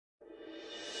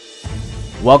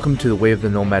Welcome to the Way of the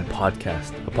Nomad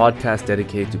podcast, a podcast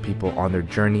dedicated to people on their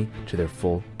journey to their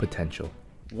full potential.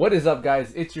 What is up,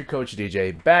 guys? It's your coach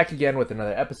DJ, back again with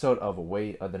another episode of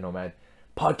Way of the Nomad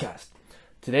podcast.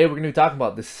 Today we're going to be talking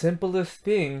about the simplest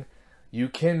thing you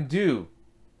can do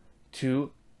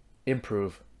to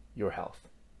improve your health.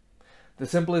 The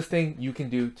simplest thing you can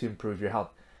do to improve your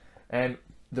health. And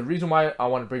the reason why I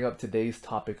want to bring up today's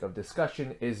topic of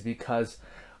discussion is because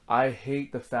I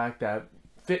hate the fact that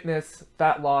fitness,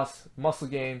 fat loss, muscle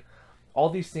gain, all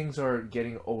these things are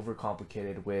getting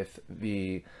overcomplicated with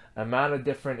the amount of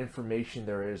different information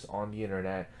there is on the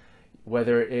internet,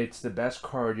 whether it's the best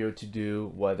cardio to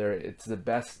do, whether it's the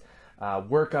best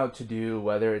workout to do,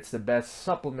 whether it's the best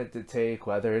supplement to take,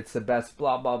 whether it's the best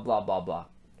blah, blah, blah, blah, blah,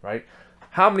 right?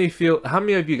 How many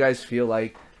of you guys feel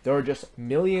like there are just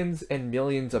millions and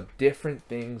millions of different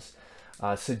things,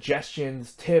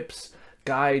 suggestions, tips,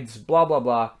 guides, blah, blah,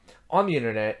 blah, on the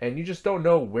internet, and you just don't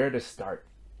know where to start?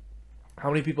 How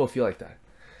many people feel like that?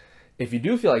 If you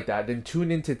do feel like that, then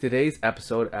tune into today's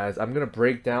episode, as I'm going to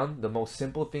break down the most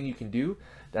simple thing you can do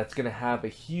that's going to have a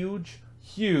huge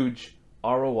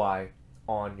ROI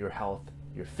on your health,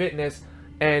 your fitness,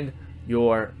 and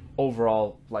your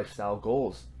overall lifestyle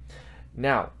goals.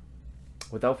 Now,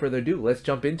 without further ado, let's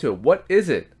jump into it. What is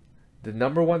it? The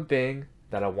number one thing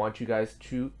that I want you guys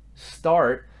to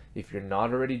start, if you're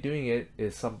not already doing it,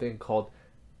 is something called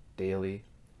daily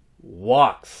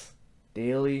walks.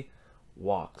 Daily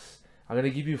walks. I'm going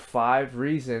to give you 5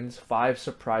 reasons, 5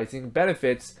 surprising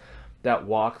benefits that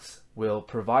walks will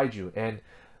provide you. And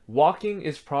walking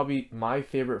is probably my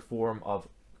favorite form of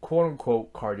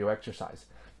quote-unquote cardio exercise.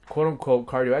 Quote-unquote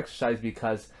cardio exercise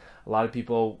because a lot of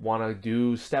people want to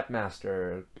do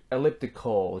Stepmaster,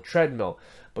 elliptical, treadmill.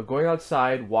 But going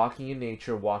outside, walking in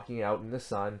nature, walking out in the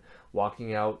sun,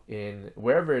 walking out in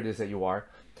wherever it is that you are,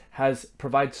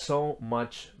 provides so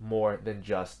much more than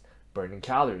just burning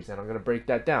calories. And I'm going to break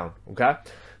that down, okay?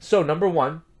 So number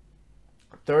one,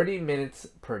 30 minutes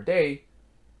per day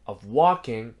of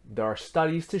walking, there are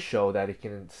studies to show that it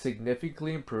can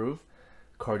significantly improve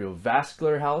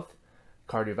cardiovascular health,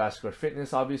 cardiovascular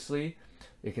fitness, obviously.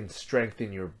 It can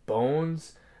strengthen your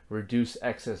bones, reduce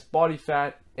excess body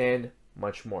fat, and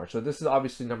much more. So this is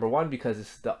obviously number one because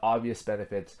it's the obvious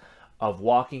benefits of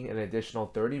walking an additional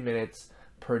 30 minutes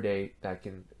per day that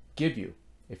can give you.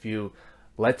 If you,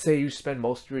 let's say you spend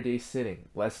most of your days sitting,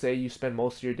 let's say you spend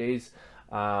most of your days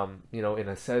in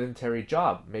a sedentary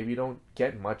job, maybe you don't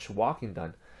get much walking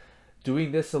done.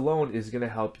 Doing this alone is going to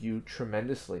help you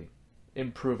tremendously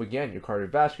improve, again, your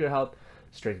cardiovascular health,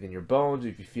 strengthen your bones.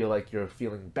 If you feel like you're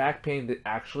feeling back pain, that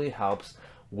actually helps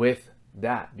with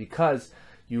that because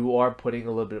you are putting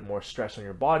a little bit more stress on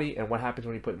your body. And what happens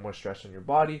when you put more stress on your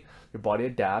body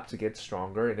adapts, it gets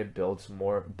stronger, and it builds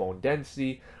more bone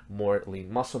density, more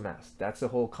lean muscle mass. That's the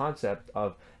whole concept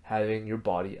of having your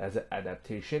body as an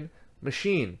adaptation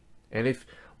machine. And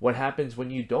what happens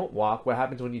when you don't walk, what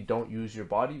happens when you don't use your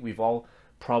body, we've all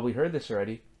probably heard this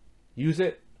already: use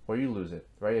it or you lose it,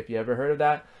 right? If you ever heard of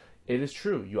that, it is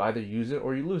true. You either use it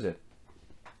or you lose it.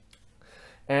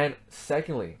 And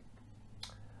secondly,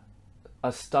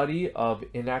 a study of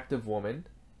inactive women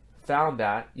found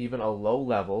that even a low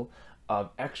level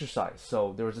of exercise.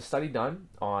 So there was a study done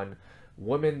on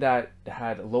women that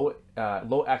had low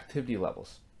activity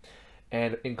levels,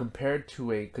 and in compared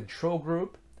to a control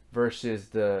group versus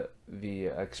the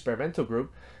experimental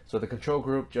group. So the control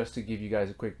group, just to give you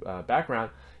guys a quick background,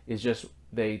 is just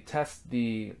they test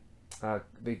the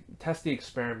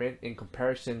experiment in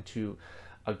comparison to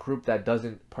a group that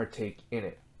doesn't partake in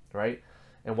it, right?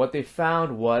 And what they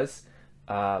found was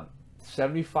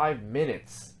 75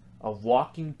 minutes of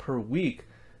walking per week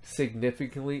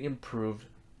significantly improved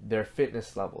their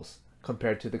fitness levels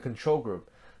compared to the control group.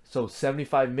 So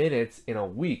 75 minutes in a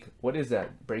week, what is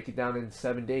that? Break it down in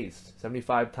 7 days.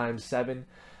 75 times 7,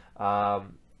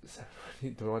 21,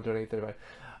 28, 35.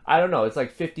 I don't know, it's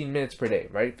like 15 minutes per day,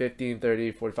 right? 15,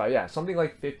 30, 45, yeah, something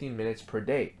like 15 minutes per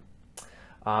day.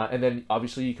 And then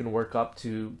obviously you can work up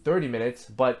to 30 minutes,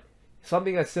 but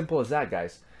something as simple as that,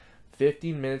 guys,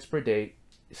 15 minutes per day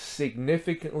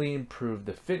significantly improved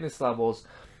the fitness levels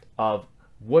of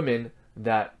women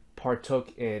that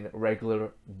partook in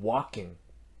regular walking.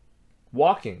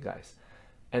 Walking, guys.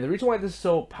 And the reason why this is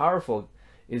so powerful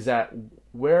is that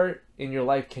where in your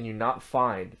life can you not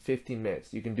find 15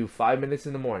 minutes? You can do 5 minutes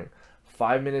in the morning,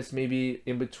 5 minutes maybe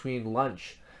in between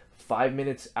lunch, 5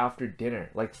 minutes after dinner,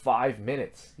 like 5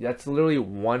 minutes. That's literally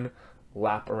one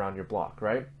lap around your block,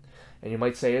 right? And you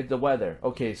might say the weather.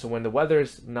 Okay, so when the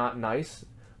weather's not nice,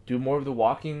 do more of the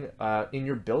walking in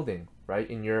your building, right?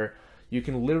 You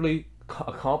can literally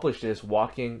accomplish this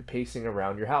walking, pacing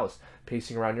around your house,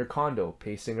 pacing around your condo,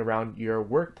 pacing around your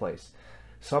workplace.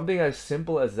 Something as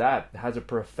simple as that has a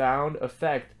profound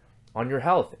effect on your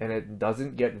health, and it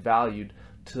doesn't get valued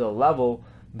to the level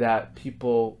that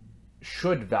people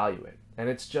should value it. And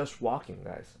it's just walking,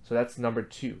 guys. So that's number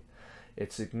 2.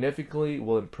 It significantly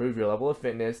will improve your level of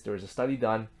fitness. There was a study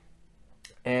done,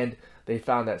 and they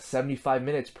found that 75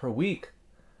 minutes per week,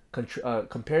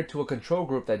 compared to a control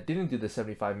group that didn't do the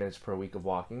 75 minutes per week of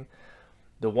walking,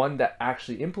 the one that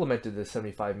actually implemented the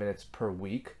 75 minutes per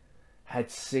week had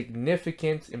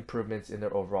significant improvements in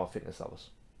their overall fitness levels.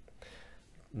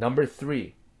 Number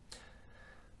 3.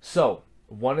 So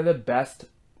one of the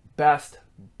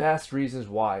best reasons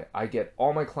why I get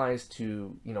all my clients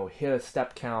to, hit a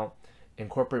step count,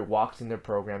 incorporate walks in their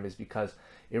program is because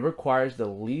it requires the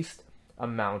least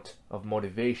amount of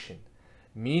motivation.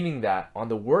 Meaning that on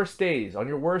your worst days,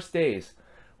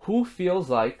 who feels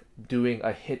like doing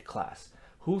a HIIT class?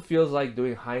 Who feels like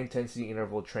doing high intensity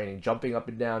interval training, jumping up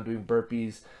and down, doing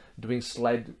burpees, doing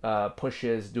sled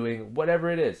pushes, doing whatever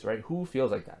it is, right? Who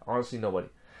feels like that? Honestly, nobody.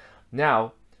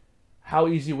 Now, how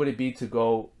easy would it be to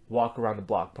go walk around the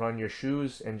block, put on your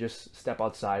shoes, and just step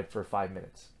outside for 5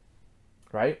 minutes,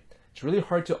 right? It's really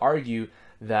hard to argue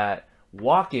that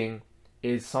walking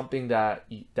is something that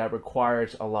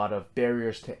requires a lot of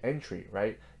barriers to entry,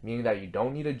 right? Meaning that you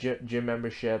don't need a gym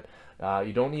membership,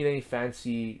 you don't need any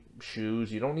fancy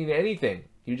shoes, you don't need anything.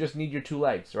 You just need your 2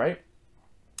 legs, right?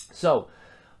 So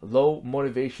low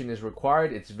motivation is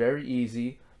required. It's very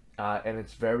easy, and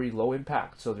it's very low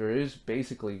impact. So there is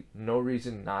basically no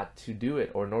reason not to do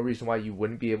it, or no reason why you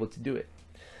wouldn't be able to do it.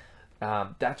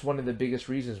 That's one of the biggest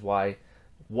reasons why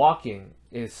walking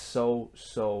is so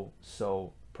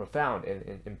profound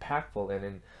and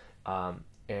impactful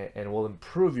and will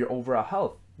improve your overall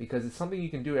health, because it's something you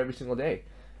can do every single day,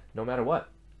 no matter what,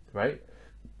 right?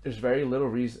 There's very little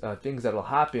things that will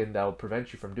happen that will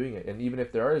prevent you from doing it. And even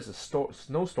if there is a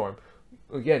snowstorm,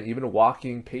 again, even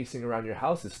walking, pacing around your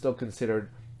house is still considered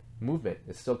movement.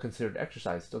 It's still considered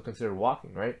exercise, still considered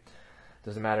walking, right?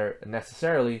 Doesn't matter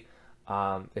necessarily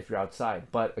if you're outside.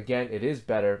 But again, it is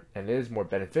better and it is more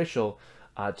beneficial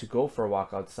to go for a walk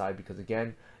outside, because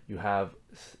again, you have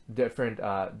different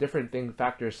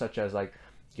factors, such as like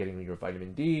getting your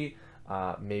vitamin D.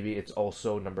 Maybe it's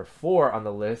also number 4 on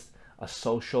the list, a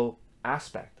social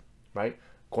aspect, right?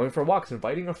 Going for walks,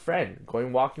 inviting a friend,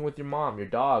 going walking with your mom, your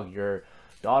dog, your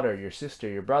daughter, your sister,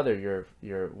 your brother,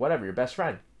 your whatever, your best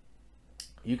friend.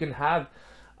 You can have,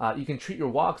 you can treat your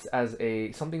walks as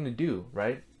something to do,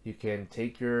 right? You can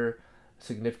take your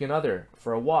significant other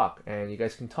for a walk, and you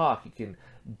guys can talk. You can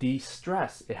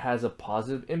de-stress. It has a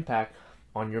positive impact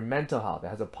on your mental health. It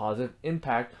has a positive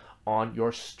impact on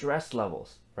your stress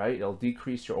levels, right? It'll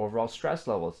decrease your overall stress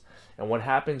levels. And what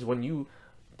happens when you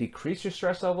decrease your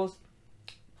stress levels?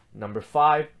 Number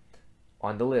 5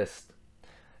 on the list,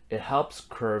 it helps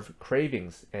curb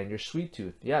cravings and your sweet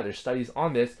tooth. Yeah, there's studies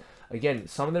on this. Again,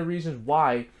 some of the reasons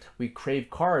why we crave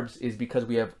carbs is because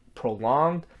we have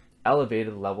prolonged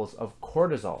elevated levels of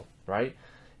cortisol, right?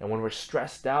 And when we're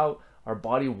stressed out, our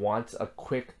body wants a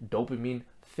quick dopamine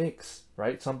fix,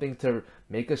 right? Something to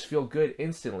make us feel good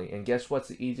instantly. And guess what's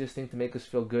the easiest thing to make us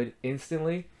feel good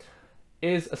instantly?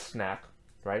 Is a snack,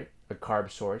 right? A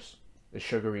carb source, a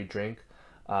sugary drink,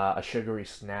 a sugary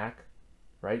snack,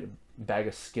 right? A bag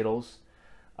of Skittles,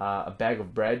 a bag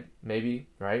of bread, maybe,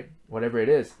 right? Whatever it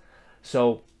is.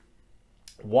 So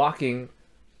walking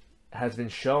has been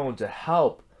shown to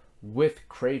help with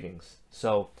cravings.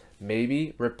 So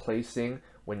maybe replacing,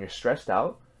 when you're stressed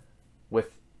out,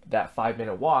 with that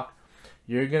 5-minute walk,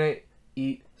 you're gonna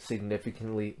eat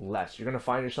significantly less. You're gonna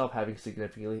find yourself having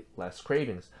significantly less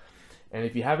cravings. And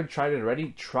if you haven't tried it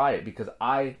already, try it, because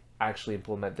I actually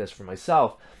implement this for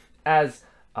myself as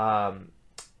a,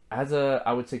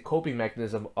 I would say, coping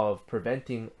mechanism of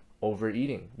preventing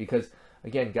overeating. Because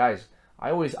again, guys,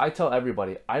 I tell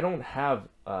everybody, I don't have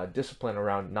discipline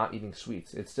around not eating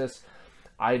sweets. It's just,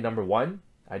 number 1,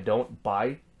 I don't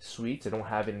buy sweets. I don't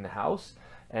have it in the house.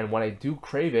 And when I do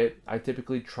crave it, I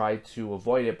typically try to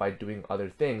avoid it by doing other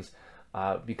things,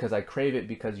 because I crave it,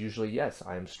 because usually, yes,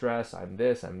 I am stressed, I'm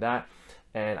this, I'm that,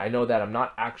 and I know that I'm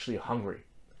not actually hungry.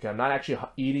 Okay, I'm not actually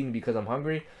eating because I'm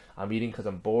hungry. I'm eating because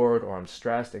I'm bored or I'm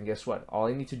stressed. And guess what? All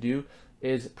I need to do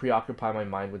is preoccupy my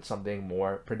mind with something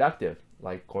more productive,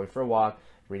 like going for a walk,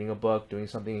 reading a book, doing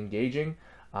something engaging,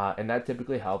 and that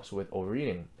typically helps with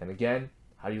overeating. And again,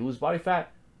 how do you lose body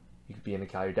fat? You could be in a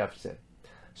calorie deficit.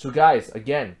 So guys,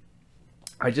 again,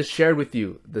 I just shared with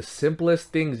you the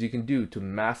simplest things you can do to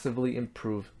massively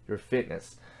improve your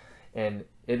fitness. And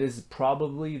it is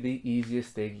probably the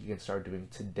easiest thing you can start doing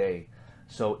today.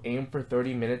 So aim for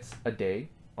 30 minutes a day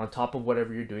on top of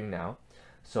whatever you're doing now.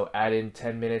 So add in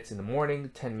 10 minutes in the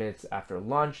morning, 10 minutes after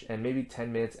lunch, and maybe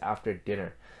 10 minutes after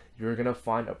dinner. You're gonna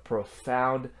find a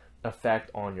profound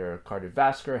effect on your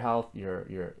cardiovascular health,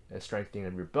 your strengthening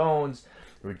of your bones,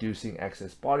 reducing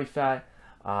excess body fat.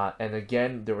 And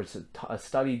again, there was a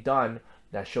study done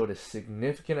that showed a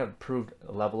significant improved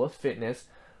level of fitness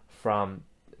from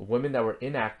women that were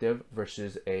inactive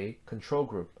versus a control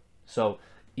group. So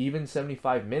even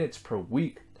 75 minutes per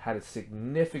week had a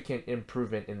significant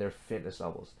improvement in their fitness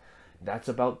levels. That's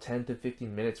about 10 to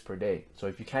 15 minutes per day. So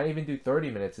if you can't even do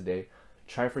 30 minutes a day,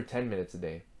 try for 10 minutes a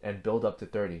day and build up to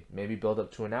 30, maybe build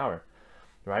up to an hour,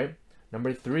 right?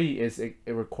 Number 3 is it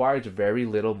requires very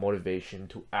little motivation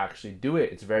to actually do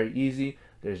it. It's very easy.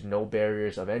 There's no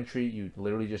barriers of entry. You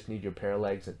literally just need your pair of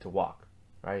legs to walk,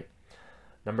 right?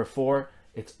 Number 4,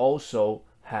 it also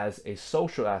has a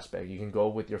social aspect. You can go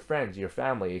with your friends, your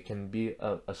family. It can be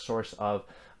a source of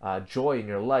joy in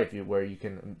your life where you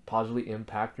can positively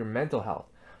impact your mental health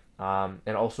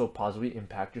and also positively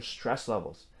impact your stress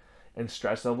levels. And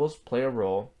stress levels play a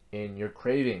role in your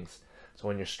cravings. So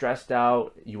when you're stressed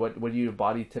out, what do your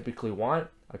body typically want?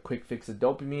 A quick fix of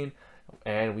dopamine,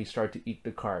 and we start to eat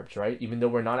the carbs, right? Even though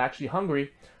we're not actually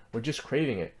hungry, we're just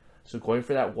craving it. So going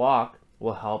for that walk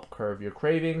will help curb your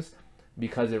cravings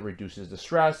because it reduces the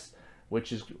stress,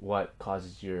 which is what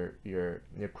causes your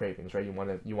cravings, right? You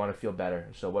want to feel better.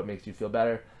 So what makes you feel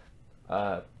better?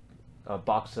 A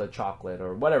box of chocolate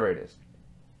or whatever it is,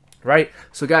 right?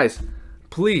 So guys,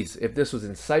 please, if this was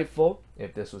insightful,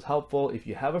 if this was helpful, if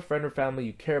you have a friend or family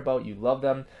you care about, you love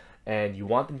them, and you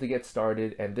want them to get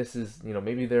started, and this is,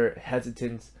 maybe they're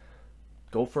hesitant,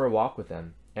 go for a walk with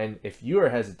them. And if you are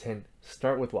hesitant,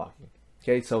 start with walking.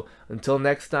 Okay, so until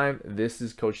next time, this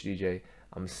is Coach DJ.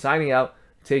 I'm signing out.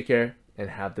 Take care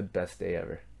and have the best day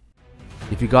ever.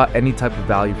 If you got any type of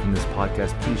value from this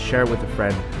podcast, please share it with a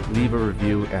friend, leave a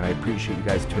review, and I appreciate you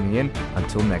guys tuning in.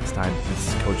 Until next time, this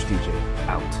is Coach DJ,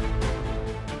 out.